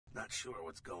Not sure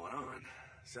what's going on.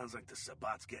 Sounds like the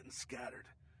Sabbat's getting scattered.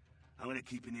 I'm gonna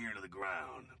keep an ear to the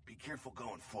ground. Be careful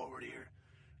going forward here.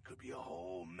 Could be a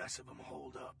whole mess of them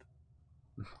holed up.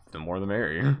 The more the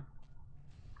merrier.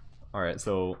 Alright,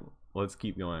 so let's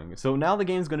keep going. So now the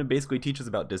game's going to basically teach us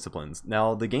about disciplines.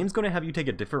 Now the game's going to have you take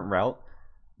a different route.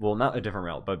 Well, not a different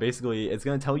route, but basically it's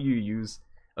going to tell you to use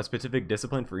a specific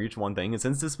discipline for each one thing. And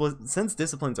since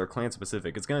disciplines are clan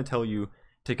specific, it's going to tell you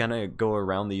to kind of go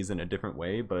around these in a different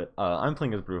way. But I'm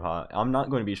playing as Jyhad. I'm not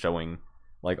going to be showing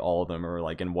like all of them or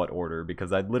like in what order,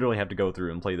 because I'd literally have to go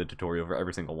through and play the tutorial for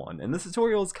every single one. And this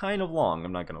tutorial is kind of long,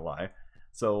 I'm not going to lie.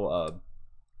 So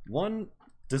one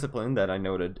discipline that I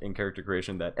noted in character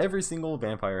creation that every single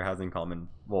vampire has in common,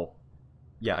 well,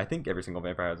 yeah, I think every single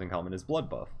vampire has in common, is blood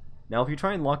buff. Now if you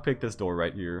try and lockpick this door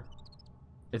right here,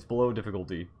 it's below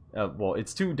difficulty. Well,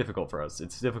 it's too difficult for us.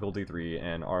 It's difficulty 3,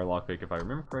 and our lockpick, if I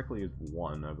remember correctly, is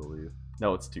 1, I believe.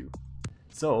 No, it's 2.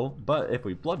 So, but if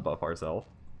we blood buff ourselves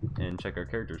and check our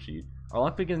character sheet, our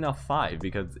lockpick is now 5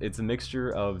 because it's a mixture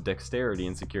of dexterity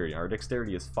and security. Our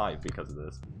dexterity is 5 because of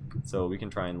this. So we can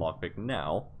try and lockpick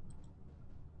now.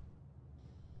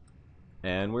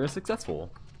 And we're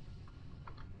successful.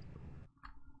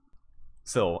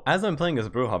 So, as I'm playing as a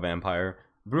Jyhad vampire,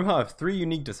 Jyhad have 3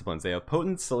 unique disciplines. They have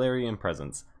Potence, Celerity, and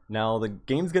Presence. Now, the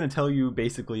game's going to tell you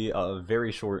basically a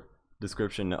very short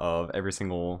description of every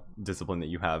single discipline that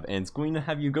you have, and it's going to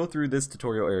have you go through this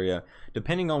tutorial area,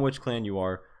 depending on which clan you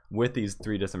are, with these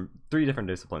three different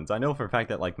disciplines. I know for a fact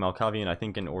that, like, Malkavian, I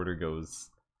think in order goes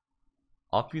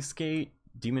Obfuscate,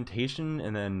 Demontation,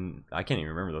 and then I can't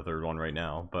even remember the third one right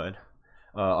now, but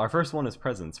our first one is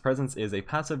Presence. Presence is a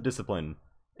passive discipline,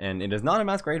 and it is not a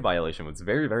Masquerade violation, which is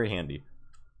very, very handy.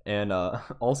 And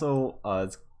also,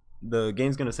 the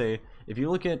game's going to say, if you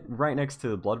look at right next to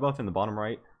the blood buff in the bottom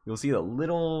right, you'll see a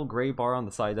little gray bar on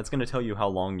the side. That's going to tell you how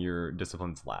long your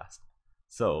disciplines last.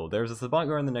 So, there's a Sabbat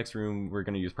guard in the next room. We're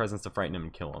going to use Presence to frighten him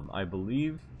and kill him. I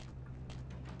believe,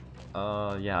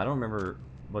 yeah, I don't remember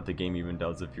what the game even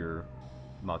does if you're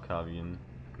Malkavian.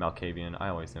 I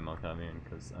always say Malkavian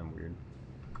because I'm weird.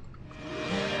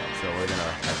 So we're gonna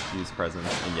have to use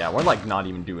Presence, and yeah, we're like not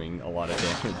even doing a lot of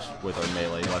damage with our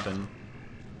melee weapon.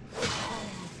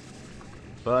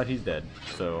 But he's dead,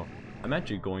 so I'm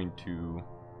actually going to,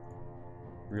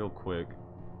 real quick,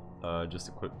 just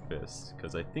equip Fist,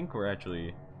 because I think we're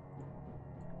actually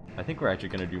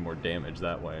gonna do more damage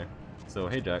that way. So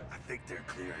hey Jack. I think they're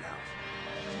cleared out.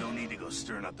 No need to go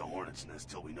stirring up the hornet's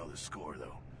nest till we know the score,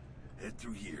 though. Head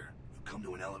through here. You'll come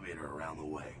to an elevator around the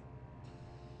way.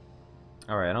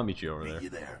 Alright, I'll meet you over Meet there. you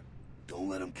there. Don't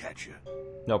let them catch you.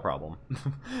 No problem.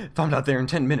 If I'm not there in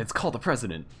 10 minutes, call the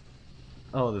president.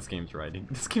 Oh, this game's writing.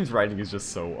 This game's writing is just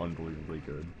so unbelievably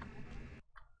good.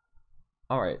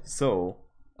 Alright, so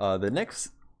the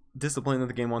next discipline that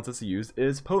the game wants us to use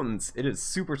is Potence. It is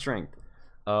super strength.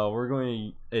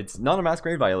 It's not a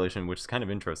Masquerade violation, which is kind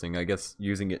of interesting. I guess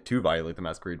using it to violate the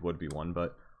Masquerade would be one,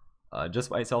 but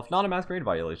just by itself, not a Masquerade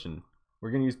violation.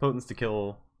 We're going to use Potence to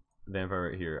kill vampire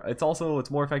right here. It's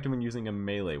more effective when using a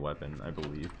melee weapon, I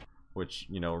believe, which,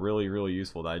 you know, really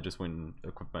useful. That I just went and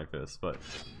equipped my fist, but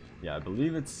yeah, I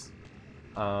believe it's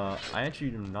I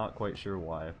actually am not quite sure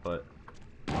why, but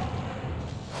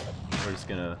we're just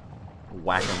gonna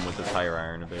whack him with the tire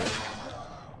iron a bit.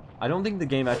 I don't think the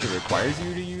game actually requires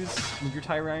you to use your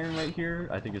tire iron right here.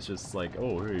 I think it's just like,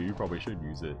 oh hey, you probably should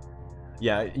use it.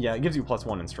 Yeah, it gives you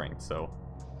 +1 in strength, so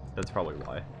that's probably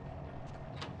why.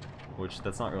 Which,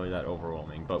 that's not really that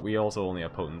overwhelming, but we also only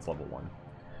have Potence level 1.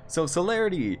 So,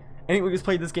 Celerity! Anyone who's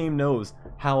played this game knows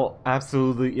how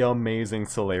absolutely amazing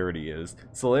Celerity is.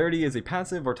 Celerity is a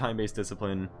passive or time-based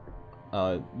discipline.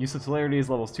 Use of Celerity is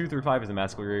levels 2 through 5 is a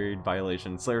Masquerade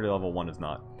violation. Celerity level 1 is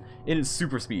not. It is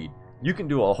super speed. You can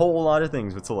do a whole lot of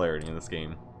things with Celerity in this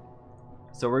game.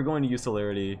 So we're going to use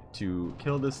Celerity to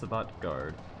kill this Sabbat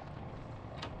guard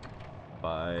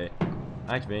by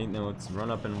activating. Now let's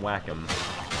run up and whack him.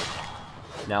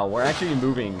 Now, we're actually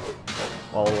moving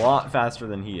a lot faster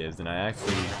than he is, and I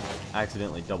actually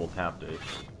accidentally double tapped it.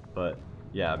 But,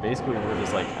 yeah, basically we're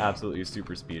just like absolutely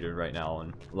super speeded right now,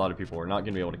 and a lot of people are not going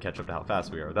to be able to catch up to how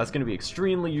fast we are. That's going to be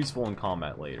extremely useful in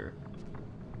combat later.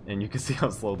 And you can see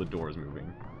how slow the door is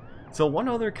moving. So one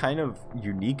other kind of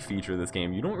unique feature of this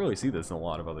game, you don't really see this in a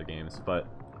lot of other games, but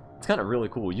it's kind of really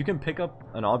cool. You can pick up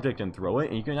an object and throw it,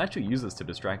 and you can actually use this to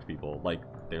distract people. Like,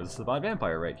 there's a Sabbat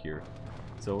vampire right here.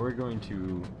 So we're going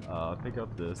to pick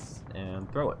up this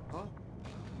and throw it.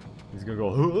 He's gonna go,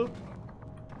 huh?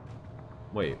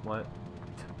 Wait, what?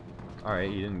 Alright,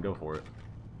 he didn't go for it.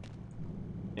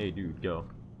 Hey dude, go.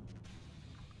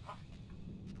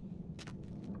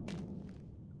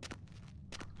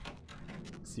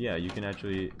 it's, yeah, you can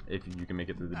actually, if you can make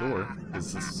it through the door, this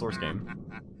is a source game.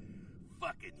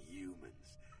 Fucking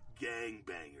humans.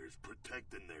 Gangbangers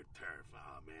protecting their turf.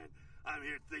 Oh, man. I'm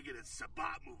here thinking it's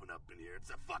Sabat moving up in here. It's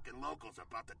the fucking locals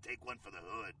about to take one for the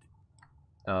hood.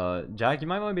 Jack, you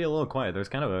might want to be a little quiet. There's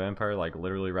kind of a vampire, like,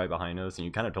 literally right behind us, and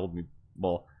you kind of told me,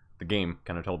 well, the game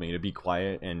kind of told me to be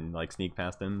quiet and, like, sneak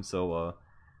past him, so,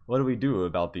 what do we do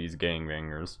about these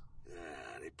gangbangers?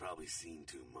 They probably seen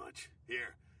too much.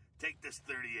 Here, take this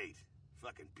 38.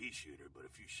 Fucking pea shooter, but a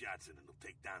few shots and it'll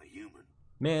take down a human.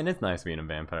 Man, it's nice being a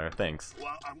vampire, thanks.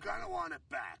 Well, I'm gonna want it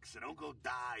back, so don't go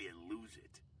die and lose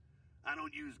it. I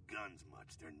don't use guns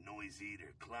much. They're noisy,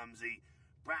 they're clumsy,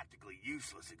 practically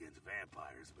useless against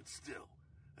vampires, but still,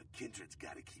 a kindred's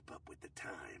gotta keep up with the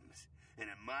times. And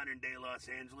in modern-day Los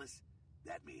Angeles,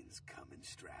 that means coming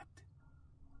strapped.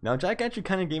 Now, Jack actually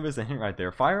kind of gave us a hint right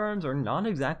there. Firearms are not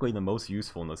exactly the most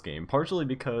useful in this game, partially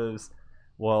because,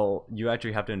 well, you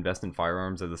actually have to invest in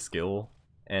firearms as a skill,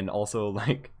 and also,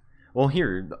 like, well,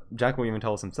 here, Jack will even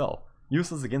tell us himself,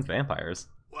 useless against vampires.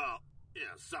 Well,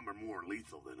 yeah, some are more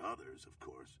lethal than others, of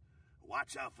course.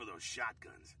 Watch out for those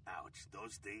shotguns. Ouch,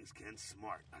 those things can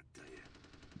smart, I tell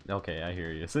you. Okay, I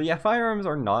hear you. So yeah, firearms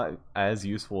are not as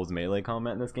useful as melee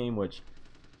combat in this game, which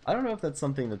I don't know if that's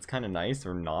something that's kind of nice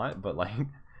or not, but like,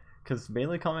 because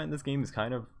melee combat in this game is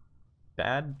kind of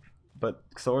bad, but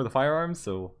so are the firearms,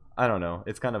 so I don't know.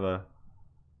 It's kind of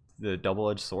the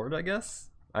double-edged sword, I guess?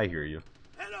 I hear you.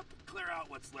 Head up and clear out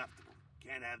what's left of them.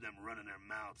 Can't have them running their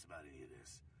mouths about any of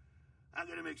this. I'm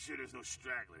gonna make sure there's no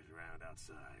stragglers around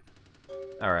outside.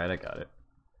 Alright, I got it.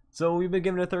 So we've been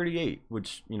given a 38,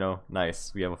 which, you know,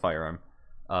 nice. We have a firearm.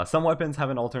 Some weapons have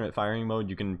an alternate firing mode.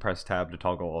 You can press tab to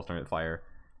toggle alternate fire.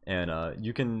 And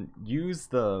you can use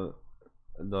the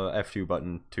F2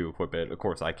 button to equip it. Of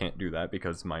course, I can't do that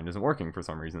because mine isn't working for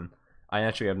some reason. I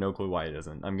actually have no clue why it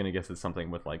isn't. I'm gonna guess it's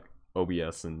something with like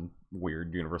OBS and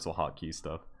weird universal hotkey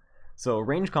stuff. So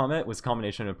range combat, with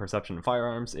combination of perception and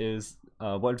firearms, is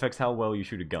what affects how well you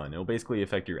shoot a gun. It'll basically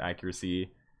affect your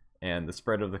accuracy and the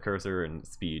spread of the cursor and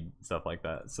speed, stuff like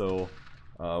that. So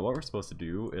what we're supposed to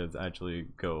do is actually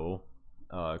go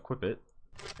equip it,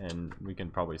 and we can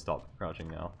probably stop crouching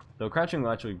now. Though crouching will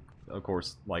actually, of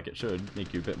course, like it should,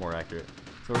 make you a bit more accurate.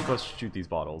 So we're supposed to shoot these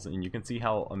bottles, and you can see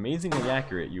how amazingly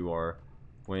accurate you are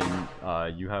when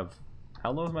you have...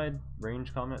 How low is my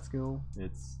range combat skill?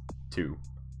 It's 2.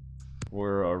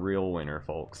 We're a real winner,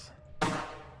 folks.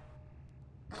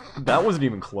 That wasn't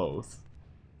even close.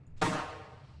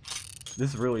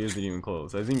 This really isn't even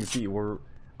close. As you can see, we're...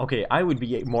 Okay, I would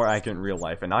be more accurate in real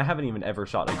life, and I haven't even ever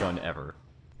shot a gun ever.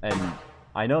 And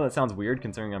I know that sounds weird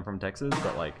considering I'm from Texas,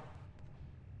 but like...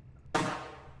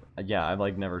 Yeah, I've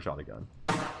like never shot a gun.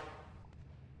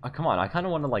 Come on, I kind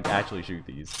of want to like actually shoot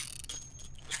these.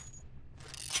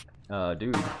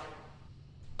 Dude.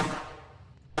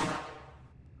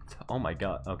 Oh my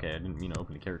god. Okay, I didn't mean to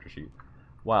open the character sheet.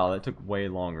 Wow, that took way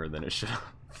longer than it should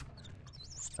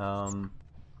have.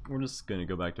 We're just gonna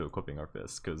go back to equipping our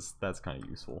fists, because that's kind of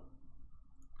useful.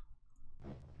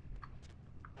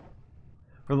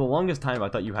 For the longest time, I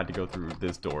thought you had to go through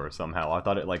this door somehow. I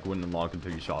thought it like wouldn't unlock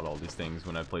until you shot all these things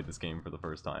when I played this game for the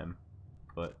first time.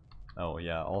 But, oh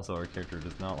yeah, also our character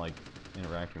does not like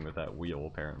interacting with that wheel,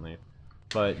 apparently.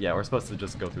 But yeah, we're supposed to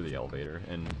just go through the elevator,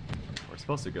 and we're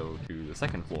supposed to go to the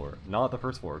second floor, not the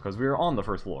first floor, because we were on the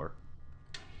first floor.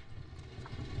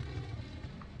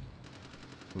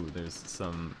 Ooh, there's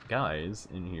some guys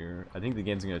in here. I think the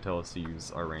game's gonna tell us to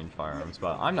use our ranged firearms,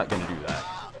 but I'm not gonna do that.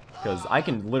 Because I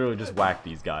can literally just whack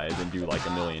these guys and do like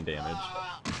 1,000,000 damage.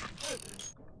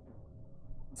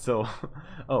 So,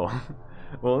 oh.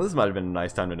 Well, this might have been a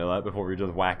nice time to know that before we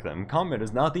just whack them. Combat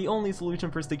is not the only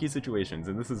solution for sticky situations,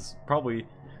 and this is probably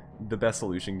the best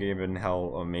solution given how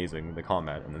amazing the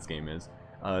combat in this game is.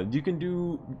 You can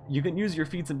use your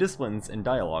feats and disciplines and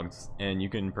dialogues, and you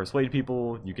can persuade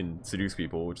people, you can seduce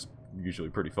people, which is usually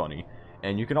pretty funny,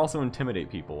 and you can also intimidate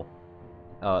people.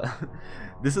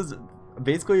 This is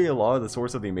basically a lot of the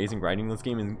source of the amazing writing in this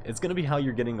game, and it's going to be how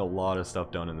you're getting a lot of stuff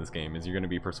done in this game, is you're going to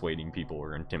be persuading people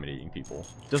or intimidating people.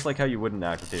 Just like how you would in an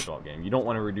active tabletop game. You don't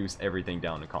want to reduce everything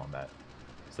down to combat.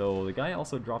 So the guy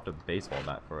also dropped a baseball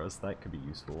bat for us, that could be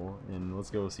useful, and let's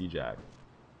go see Jack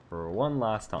for one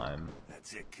last time.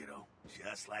 That's it, kiddo.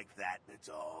 Just like that, and it's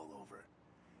all over.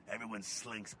 Everyone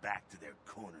slinks back to their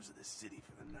corners of the city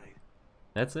for the night.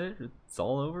 That's it? It's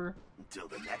all over? Until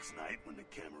the next night when the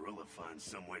Camarilla finds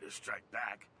some way to strike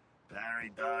back.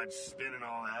 Parry, dodge, spin and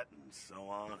all that, and so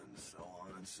on and so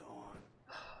on and so on.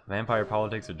 Vampire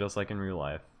politics are just like in real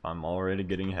life. I'm already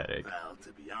getting a headache. Well,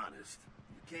 to be honest,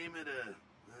 you came at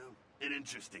an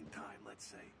interesting time, let's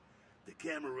say. The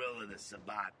Camarilla, the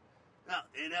Sabat. Now,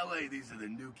 in LA, these are the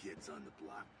new kids on the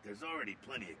block. There's already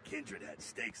plenty of Kindred had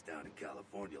stakes down in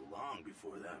California long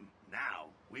before them. Now,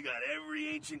 we got every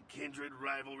ancient Kindred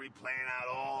rivalry playing out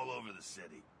all over the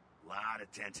city. A lot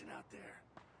of tension out there.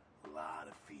 A lot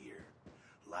of fear.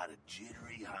 A lot of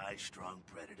jittery, high-strung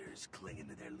predators clinging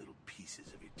to their little pieces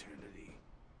of eternity.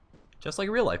 Just like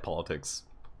real life politics.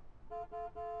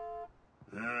 Oh,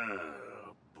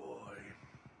 boy.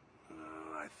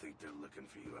 I think they're looking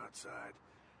for you outside.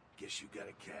 Guess you got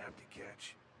a cab to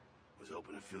catch. Was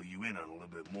hoping to fill you in on a little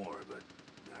bit more, but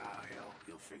hell,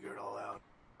 you'll figure it all out.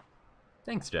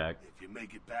 Thanks, Jack. If you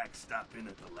make it back, stop in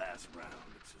at the last round.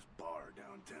 It's this bar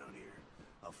downtown here.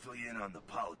 I'll fill you in on the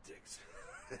politics.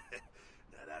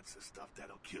 Now that's the stuff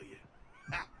that'll kill you.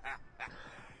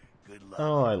 Good luck.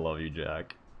 Oh, I love you,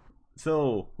 Jack.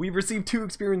 So, we've received 2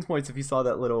 experience points if you saw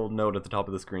that little note at the top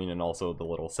of the screen and also the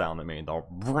little sound that made the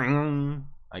ring.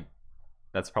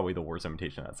 That's probably the worst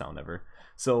imitation of that sound ever.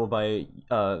 So by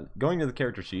going to the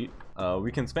character sheet, we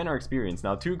can spend our experience.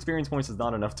 Now 2 experience points is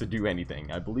not enough to do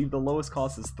anything. I believe the lowest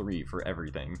cost is 3 for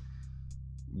everything.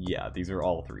 Yeah, these are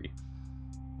all 3.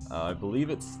 I believe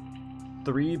it's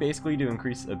 3 basically to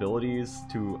increase abilities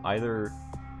to either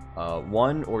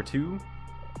 1 or 2.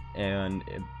 And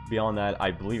beyond that,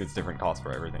 I believe it's different costs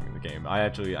for everything in the game. I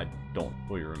don't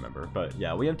really remember. But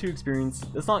yeah, we have 2 experience.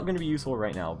 It's not going to be useful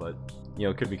right now, but you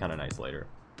know, it could be kind of nice later.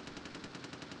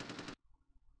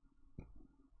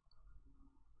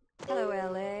 Hello,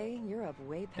 LA. You're up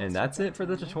way past. And that's it for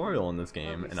the tutorial in this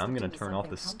game. And I'm going to turn off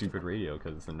this stupid radio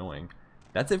because it's annoying.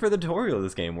 That's it for the tutorial of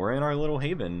this game. We're in our little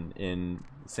haven in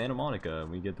Santa Monica.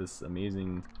 And we get this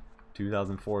amazing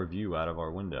 2004 view out of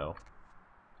our window.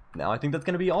 Now I think that's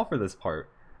going to be all for this part.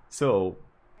 So,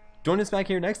 join us back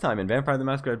here next time in Vampire the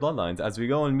Masquerade Bloodlines as we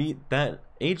go and meet that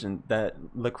agent that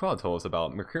LaCroix told us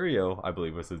about. Mercurio, I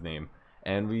believe was his name.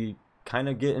 And we kind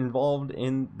of get involved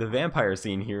in the vampire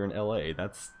scene here in LA.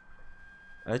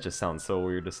 That just sounds so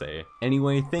weird to say.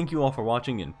 Anyway, thank you all for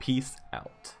watching and peace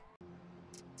out.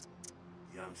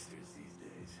 Youngsters these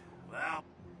days. Well,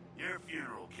 your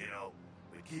funeral, kiddo.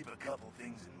 But keep a couple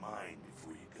things in mind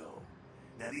before you go.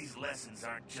 Now these lessons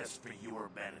aren't just for your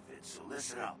benefit, so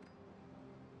listen up.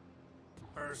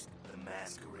 First, the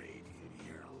Masquerade. You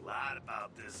hear a lot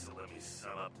about this, so let me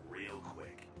sum up real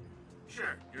quick.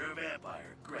 Sure, you're a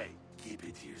vampire. Great. Keep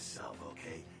it to yourself,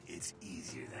 okay? It's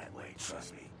easier that way,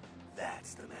 trust me.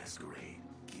 That's the Masquerade.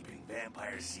 Keeping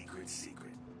vampire secrets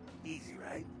secret. Easy,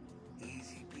 right?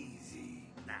 Easy peasy.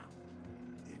 Now,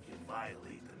 if you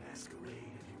violate the Masquerade,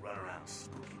 if you run around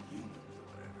spooking humans or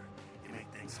whatever, you make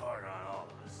things harder on all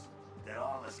of us. Then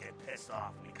all of us get pissed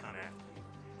off and we come after you.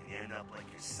 And you end up like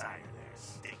your sire there,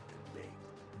 staked and baked.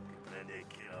 Comprende,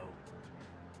 kiddo?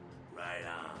 Right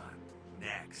on.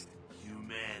 Next,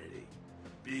 humanity.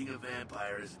 Being a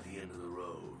vampire is at the end of the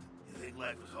road. You think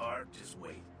life was hard? Just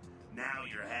wait. Now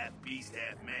you're half beast,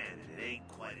 half man, and it ain't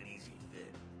quite an easy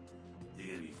fit.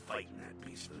 You're gonna be fighting that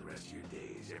beast for the rest of your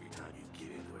days every time you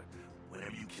get into it.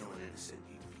 Whenever you kill an innocent,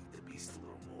 you feed the beast a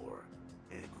little more,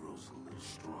 and it grows a little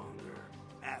stronger.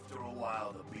 After a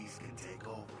while, the beast can take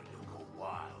over and you'll go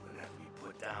wild and have to be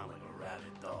put down like a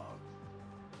rabid dog.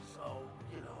 So,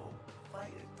 you know,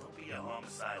 fight it. Don't be a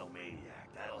homicidal maniac.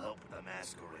 That'll help with the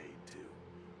Masquerade, too.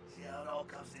 See how it all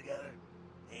comes together?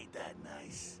 Ain't that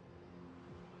nice?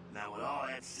 Now, with all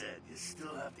that said, you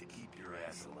still have to keep your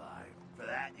ass alive. For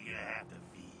that, you're gonna have to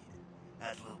feed.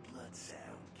 That little blood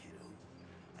sound, kiddo.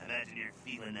 I imagine you're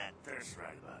feeling that thirst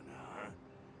right about now, huh?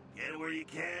 Get it where you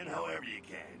can, however you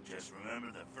can. Just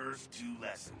remember the first 2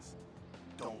 lessons.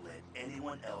 Don't let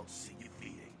anyone else see you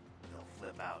feeding. They'll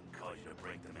flip out and cause you to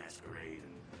break the Masquerade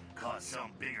and cause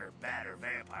some bigger, badder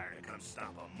vampire to come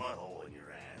stomp a mud hole in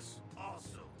your ass.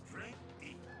 Also, drink,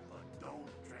 eat, but don't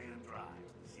drain them dry.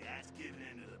 See, that's giving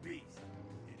in to the beast.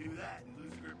 You do that and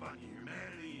lose grip on your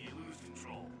humanity and you lose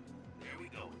control. There we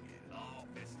go again. It all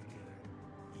fits together.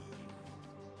 Evil.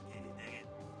 Can you dig it?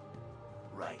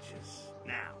 Righteous.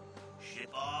 Now, ship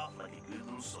off like a good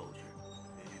little soldier.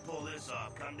 If you pull this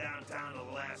off, come downtown to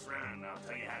the last round and I'll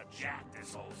tell you how jacked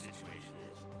this whole situation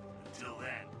is. Until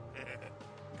then,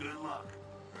 good luck.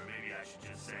 Or maybe I should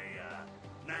just say,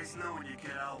 nice knowing you,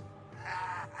 kiddo.